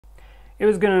Hey,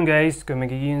 what's going on, guys? Coming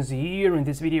here. In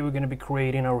this video we're going to be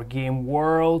creating our game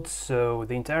world. So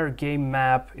the entire game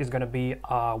map is going to be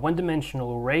a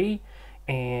one-dimensional array,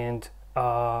 and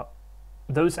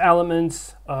those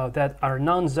elements that are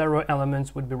non-zero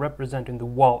elements would be represented in the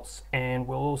walls, and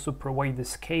we'll also provide the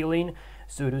scaling,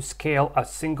 so to scale a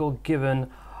single given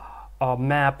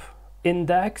map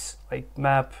index, like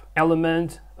map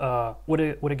element, would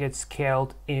it get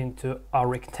scaled into a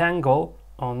rectangle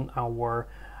on our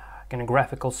kind of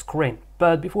graphical screen.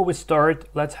 But before we start,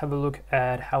 let's have a look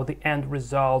at how the end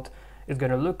result is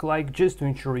going to look like, just to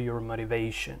ensure your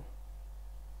motivation.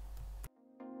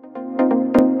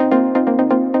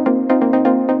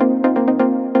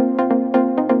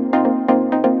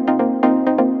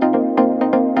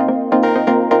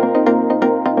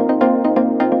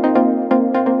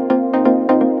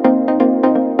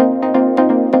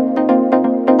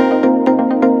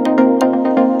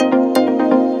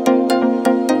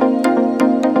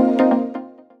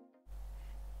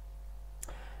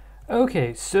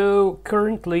 Okay, so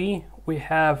currently we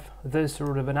have this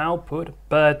sort of an output,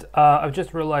 but I've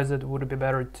just realized that it would be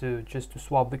better to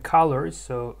swap the colors.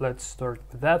 So let's start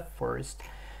with that first.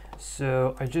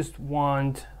 So I just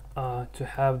want to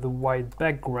have the white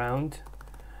background,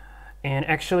 and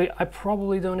actually I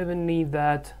probably don't even need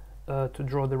that to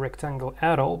draw the rectangle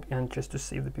at all, and just to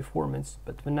save the performance.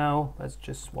 But for now, let's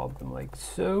just swap them like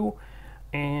so.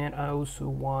 And I also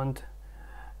want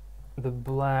the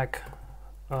black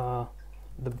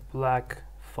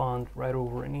font right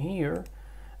over in here.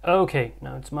 Okay,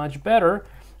 now it's much better.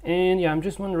 And yeah, I'm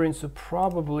just wondering, so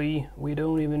probably we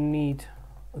don't even need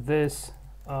this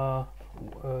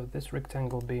this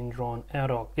rectangle being drawn at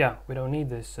all. Yeah, we don't need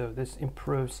this, so this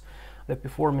improves the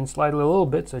performance slightly a little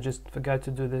bit. So I just forgot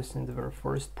to do this in the very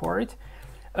first part.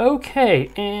 Okay,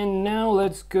 and now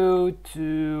let's go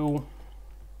to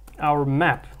our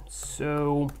map.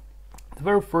 So the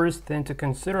very first thing to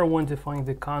consider when defining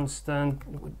the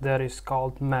constant that is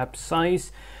called map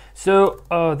size. So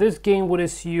this game would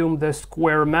assume the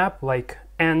square map, like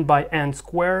n by n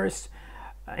squares,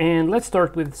 and let's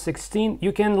start with 16.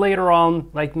 You can later on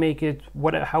like make it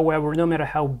however, no matter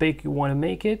how big you want to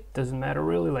make it, doesn't matter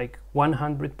really, like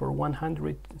 100 per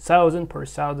 100, 1000 per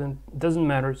 1000, doesn't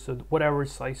matter. So whatever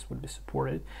size would be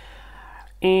supported.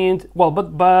 And well,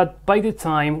 but by the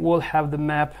time we'll have the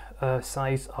map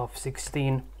size of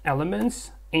 16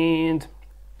 elements. And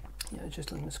yeah,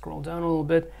 just let me scroll down a little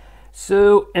bit.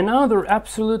 So another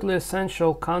absolutely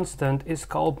essential constant is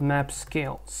called map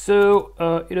scale. So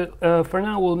for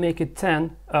now we'll make it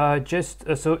 10,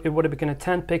 so it would have become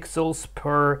 10 pixels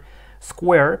per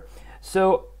square.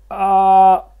 So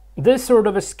this sort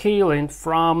of a scaling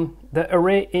from the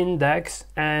array index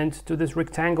and to this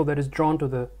rectangle that is drawn to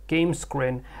the game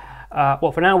screen.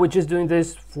 Well, for now we're just doing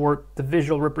this for the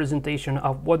visual representation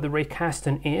of what the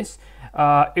raycasting is.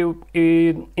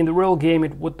 In the real game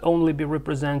it would only be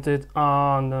represented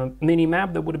on a mini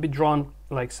map that would be drawn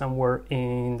like somewhere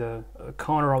in the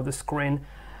corner of the screen.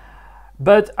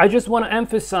 But I just want to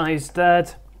emphasize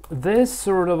that this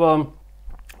sort of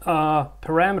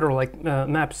parameter like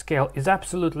map scale is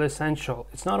absolutely essential.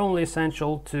 It's not only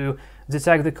essential to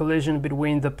detect the collision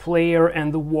between the player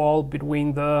and the wall,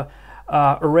 between the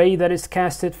array that is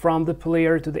casted from the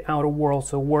player to the outer world,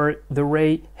 so where the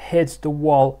ray hits the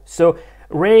wall. So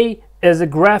ray as a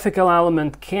graphical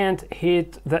element can't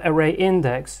hit the array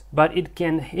index, but it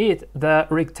can hit the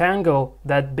rectangle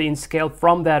that being scaled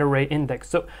from that array index.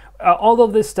 So all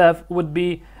of this stuff would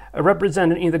be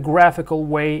represented in the graphical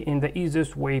way, in the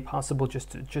easiest way possible,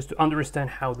 just to understand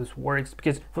how this works.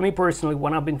 Because for me personally,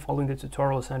 when I've been following the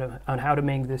tutorials on how to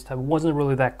make this type, it wasn't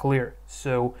really that clear.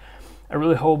 So I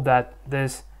really hope that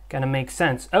this kind of makes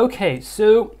sense. Okay,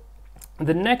 so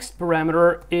the next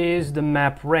parameter is the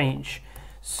map range.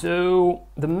 So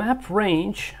the map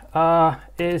range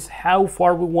is how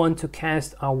far we want to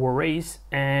cast our arrays,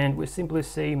 and we simply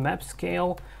say map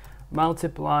scale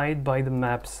multiplied by the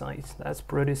map size. That's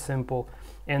pretty simple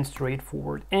and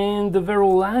straightforward. And the very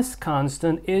last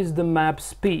constant is the map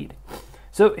speed.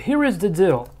 So here is the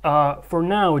deal. For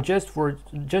now, just from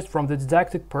the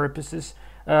didactic purposes,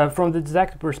 from the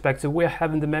didactic perspective, we're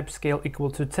having the map scale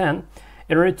equal to 10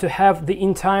 in order to have the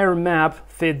entire map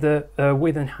fit the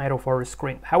width and height of our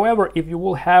screen. However, if you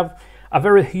will have a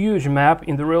very huge map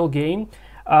in the real game,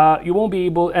 you won't be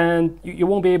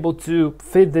able to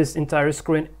fit this entire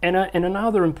screen. And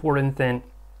another important thing,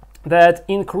 that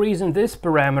increasing this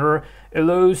parameter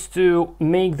allows to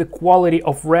make the quality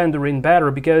of rendering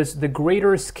better, because the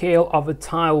greater scale of a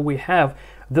tile we have,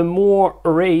 the more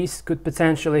arrays could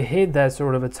potentially hit that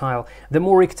sort of a tile. The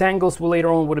more rectangles we later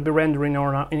on would be rendering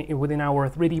within our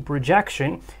 3D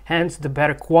projection, hence the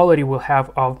better quality we'll have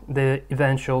of the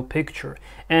eventual picture.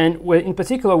 And in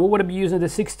particular, we would be using the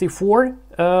 64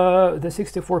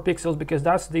 pixels because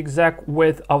that's the exact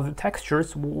width of the textures.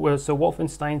 So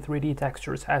Wolfenstein 3D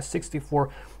Textures has 64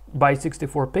 by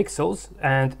 64 pixels,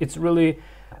 and it's really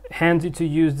handy to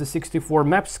use the 64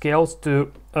 map scales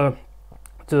to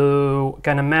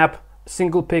kind of map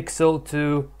single pixel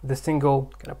to the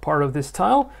single kind of part of this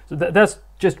tile. So that's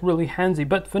just really handy.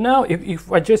 But for now, if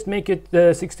I just make it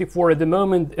 64 at the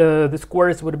moment, the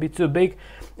squares would be too big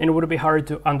and it would be hard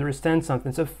to understand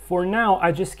something. So for now,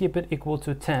 I just keep it equal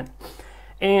to 10.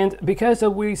 And because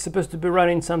we're supposed to be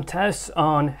running some tests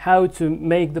on how to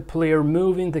make the player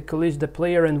moving, the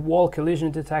player and wall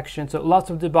collision detection, so lots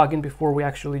of debugging before we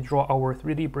actually draw our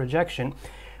 3D projection,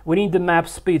 we need the map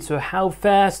speed. So how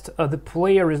fast the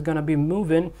player is going to be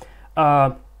moving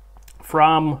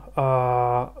from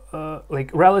like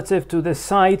relative to the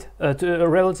side,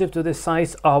 relative to the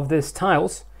size of these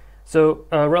tiles. So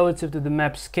relative to the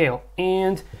map scale.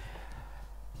 And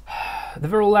the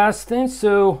very last thing,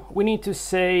 so we need to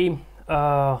say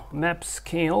map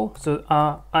scale. So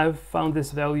I've found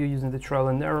this value using the trial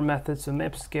and error method. So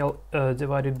map scale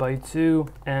divided by 2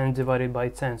 and divided by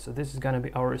 10. So this is going to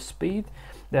be our speed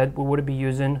that we would be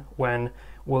using when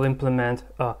we'll implement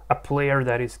a player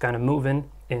that is kind of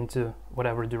moving into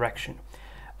whatever direction.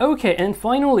 Okay, and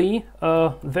finally,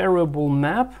 variable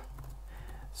map.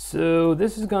 So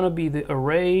this is going to be the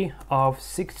array of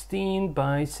 16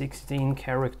 by 16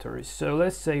 characters. So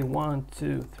let's say 1,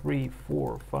 2, 3,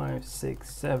 4, 5,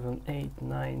 6, 7, 8,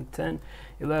 9, 10,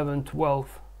 11,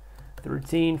 12,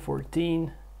 13,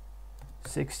 14,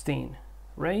 16,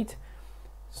 right?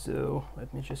 So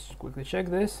let me just quickly check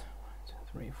this. 1,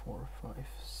 2, 3, 4, 5,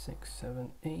 6,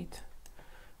 7, 8.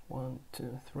 1,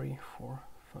 2, 3, 4,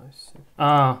 5, 6.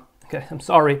 Okay, I'm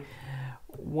sorry.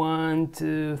 1,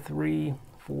 2, 3,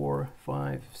 4,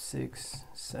 5, 6,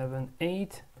 7,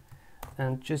 8.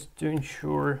 And just to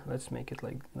ensure, let's make it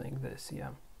like this, yeah.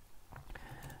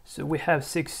 So we have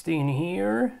 16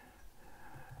 here.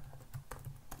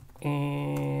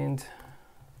 And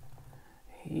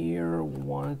here we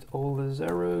want all the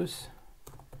zeros.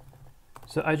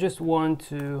 So I just want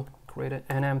to create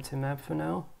an empty map for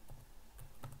now.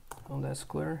 Oh, that's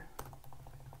clear.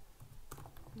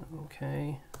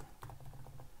 Okay.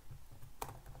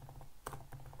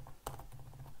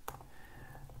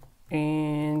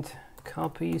 And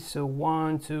copy. So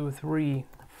 1, 2, 3,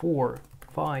 4,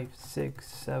 5, 6,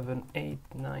 7, 8,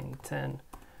 9, 10.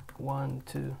 1,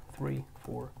 2, 3,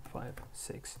 4, 5,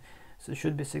 6. So it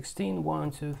should be 16.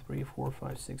 1, 2, 3, 4,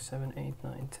 5, 6, 7, 8,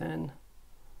 9, 10.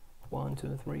 1,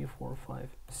 2, 3, 4, 5,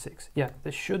 6. Yeah,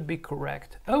 this should be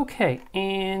correct. Okay,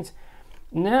 and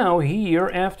now here,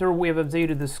 after we have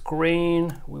updated the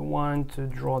screen, we want to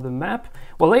draw the map.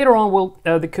 Well, later on, we'll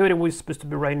the code that we're supposed to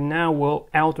be writing now, we'll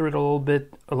alter it a little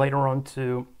bit later on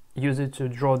to use it to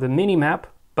draw the mini map.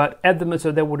 But at the moment,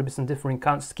 so there would be some different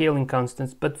scaling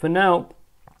constants. But for now,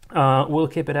 we'll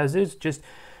keep it as is, just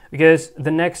because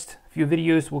the next few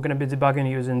videos we're going to be debugging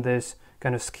using this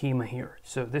kind of schema here.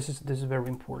 So this is very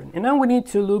important. And now we need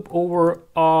to loop over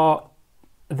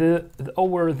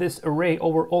over this array,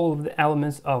 over all of the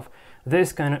elements of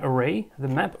this kind of array, the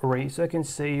map array. So I can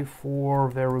say for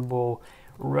variable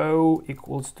row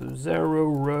equals to 0,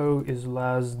 row is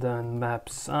less than map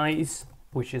size,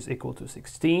 which is equal to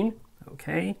 16.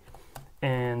 Okay,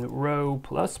 and row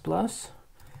plus plus,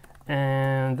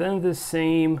 and then the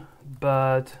same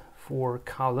but for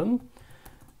column.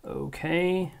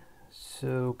 Okay,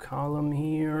 so column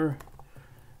here,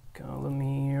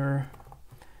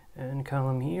 and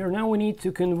column here. Now we need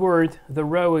to convert the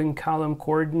row and column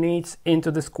coordinates into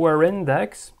the square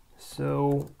index.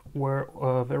 So we're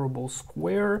variable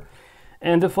square,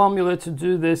 and the formula to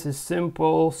do this is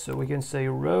simple. So we can say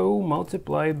row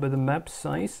multiplied by the map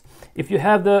size. If you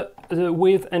have the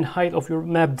width and height of your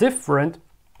map different,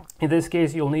 in this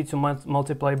case you'll need to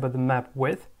multiply by the map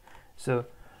width, so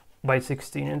by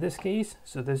 16 in this case.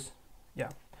 So this, yeah,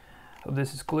 hope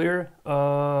this is clear.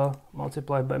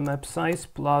 Multiplied by map size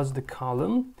plus the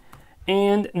column.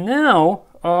 And now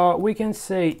we can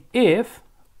say if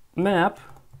map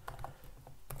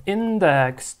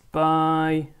indexed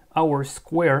by our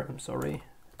square,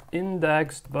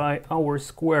 indexed by our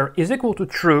square is equal to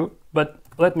true, but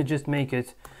let me just make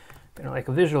it kind of like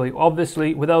visually.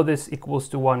 Obviously, without this equals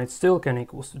to 1, it still can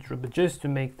equals to true, but just to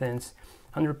make things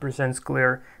 100%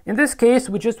 clear. In this case,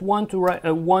 we just want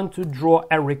to draw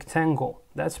a rectangle.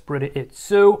 That's pretty it.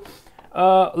 So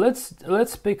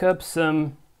let's pick up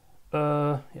some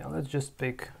yeah, let's just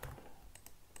pick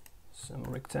some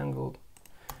rectangle,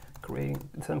 creating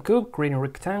some code, creating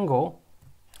rectangle,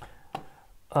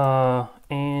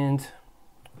 and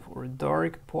for a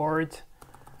dark part,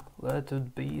 let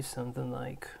it be something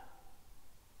like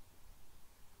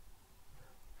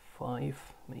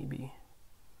 5, maybe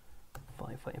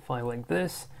 5 like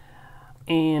this.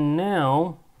 And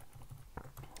now,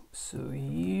 so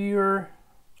here,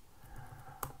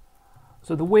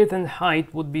 so the width and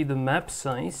height would be the map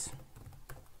size.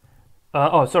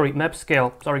 Oh, sorry, map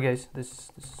scale. Sorry, guys,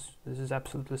 this is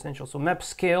absolutely essential. So map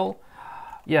scale,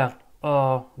 yeah,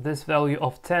 this value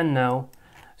of 10 now.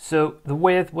 So the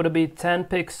width would be 10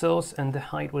 pixels and the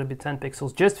height would be 10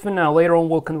 pixels. Just for now, later on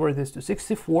we'll convert this to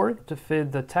 64 to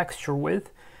fit the texture width.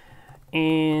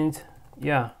 And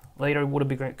yeah, later it would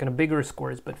be kind of bigger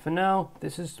squares, but for now,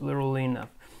 this is literally enough.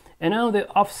 And now the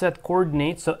offset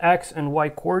coordinates, so X and Y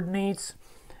coordinates.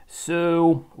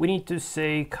 So we need to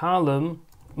say column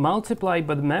multiplied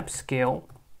by the map scale,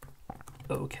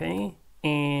 okay,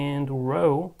 and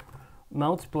row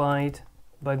multiplied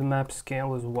by the map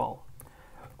scale as well.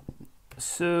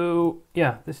 So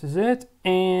yeah, this is it.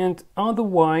 And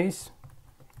otherwise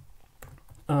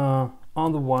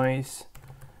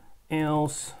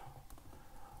else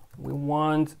we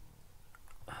want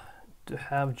to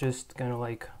have just kind of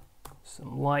like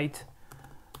some light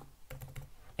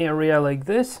area like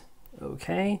this,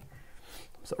 okay,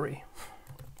 sorry.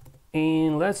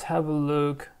 And let's have a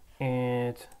look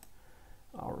at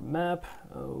our map.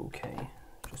 Okay,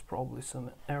 just probably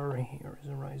some error here is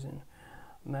arising.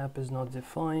 Map is not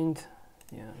defined.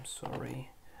 Yeah, I'm sorry.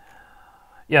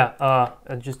 Yeah,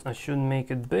 I shouldn't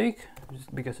make it big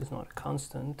just because it's not a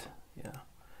constant. Yeah.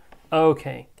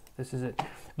 Okay, this is it.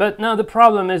 But now the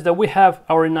problem is that we have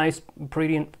our nice,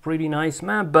 pretty nice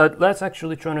map, but let's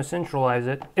actually try to centralize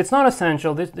it. It's not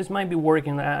essential. This might be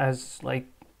working as like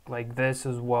this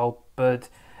as well, but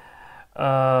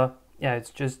yeah,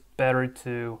 it's just better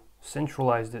to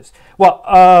centralize this. Well,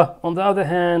 on the other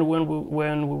hand, when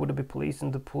we would be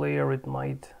placing the player, it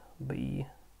might be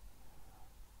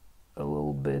a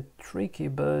little bit tricky,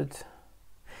 but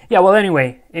yeah, well,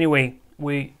 anyway,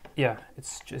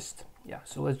 it's just, yeah,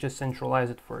 so let's just centralize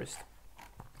it first,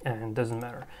 and it doesn't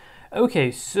matter.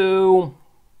 Okay, so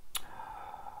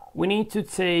we need to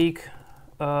take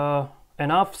an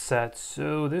offset,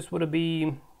 so this would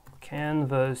be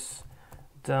canvas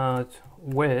dot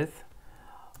width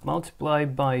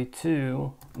multiplied by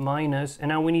 2 minus, and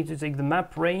now we need to take the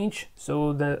map range,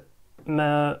 so the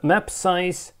map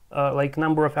size, like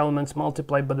number of elements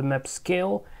multiplied by the map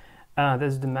scale,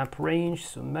 that's the map range,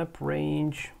 so map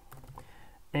range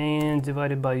and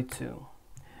divided by 2,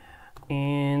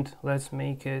 and let's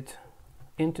make it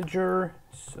integer,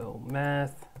 so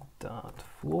math dot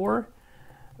floor,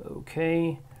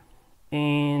 okay,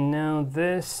 and now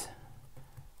this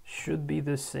should be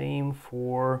the same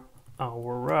for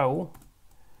our row.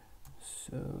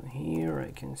 So here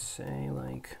I can say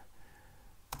like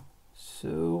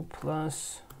so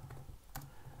plus,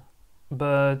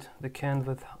 but the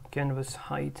canvas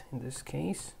height in this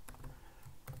case.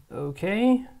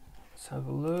 Okay, let's have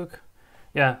a look.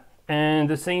 Yeah, and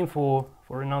the same for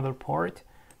another part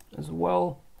as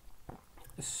well.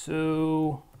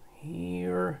 So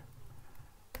here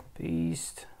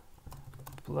paste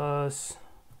plus,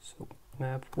 so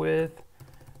map width,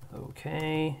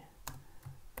 okay,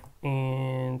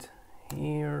 and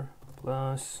here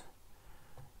plus,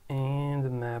 and the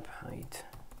map height,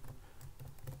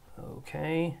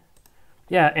 okay.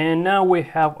 Yeah, and now we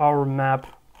have our map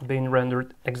being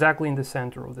rendered exactly in the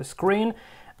center of the screen.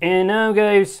 And now,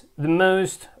 guys, the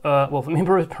most well, for me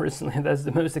personally, that's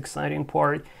the most exciting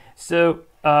part. So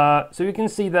so you can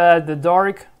see that the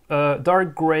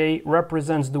dark gray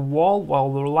represents the wall,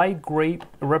 while the light gray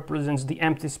represents the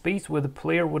empty space where the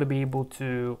player would be able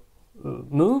to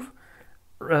move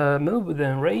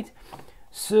within, right?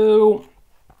 So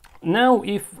now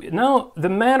the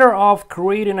matter of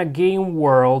creating a game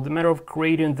world, the matter of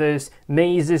creating this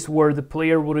mazes where the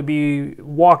player would be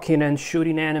walking and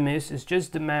shooting enemies, is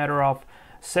just a matter of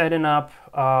setting up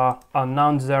a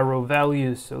non-zero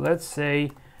value. So let's say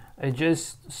I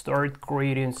just start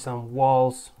creating some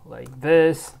walls like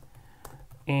this,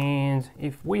 and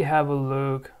if we have a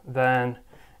look, then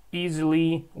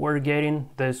easily we're getting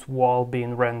this wall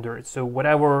being rendered. So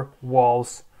whatever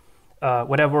walls,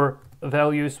 whatever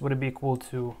values would be equal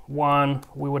to 1,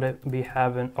 we would be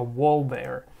having a wall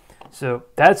there. So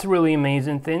that's a really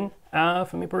amazing thing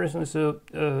for me personally. So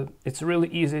it's really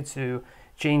easy to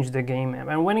change the game map.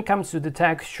 And when it comes to the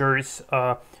textures,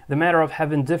 the matter of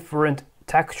having different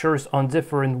textures on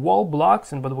different wall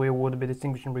blocks, and by the way, we would be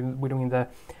distinguishing between the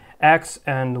X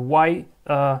and Y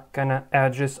kind of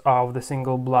edges of the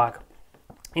single block.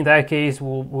 In that case,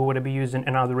 we would be using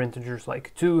another integers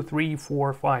like 2, 3,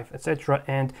 4, 5, etc.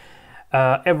 And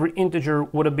every integer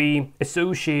would be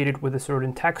associated with a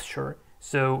certain texture.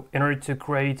 So in order to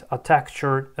create a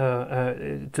texture,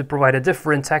 to provide a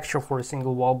different texture for a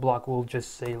single wall block, we'll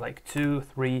just say like 2,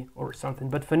 3 or something.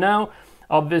 But for now,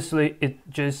 obviously it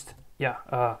just,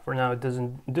 for now it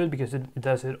doesn't do it because it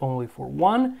does it only for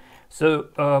 1.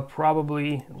 So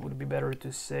probably it would be better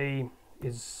to say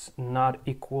is not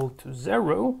equal to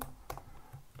 0.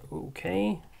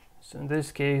 Okay. So in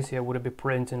this case, would it be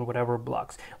printing whatever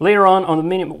blocks. Later on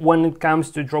the when it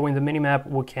comes to drawing the minimap,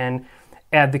 we can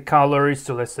add the colors.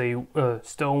 So let's say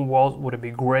stone walls, would it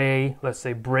be gray? Let's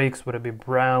say bricks, would it be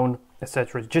brown,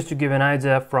 etc. Just to give an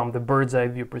idea from the bird's eye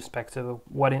view perspective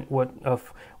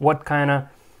of what kind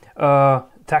of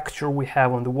texture we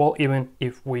have on the wall, even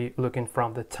if we looking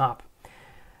from the top.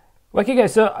 Okay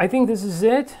guys, so I think this is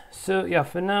it. So yeah,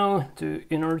 for now,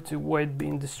 in order to avoid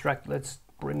being distracted, let's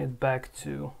bring it back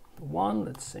to 1.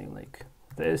 Let's say like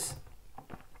this.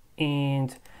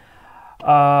 And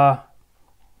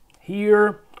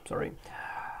here, sorry.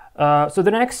 So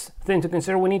the next thing to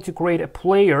consider, we need to create a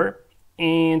player,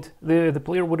 and the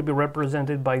player would be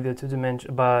represented by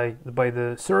the by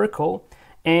the circle,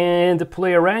 and the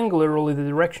player angle, or the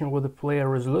direction where the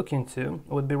player is looking to,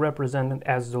 would be represented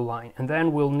as the line. And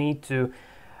then we'll need to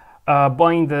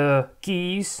bind the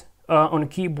keys on a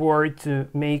keyboard to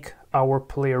make our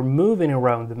player moving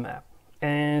around the map,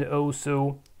 and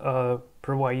also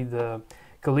provide the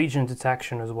collision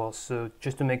detection as well, so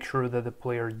just to make sure that the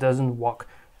player doesn't walk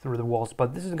through the walls.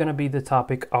 But this is going to be the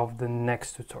topic of the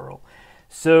next tutorial.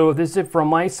 So this is it from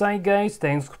my side, guys.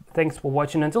 Thanks for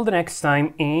watching. Until the next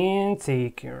time, and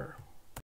take care.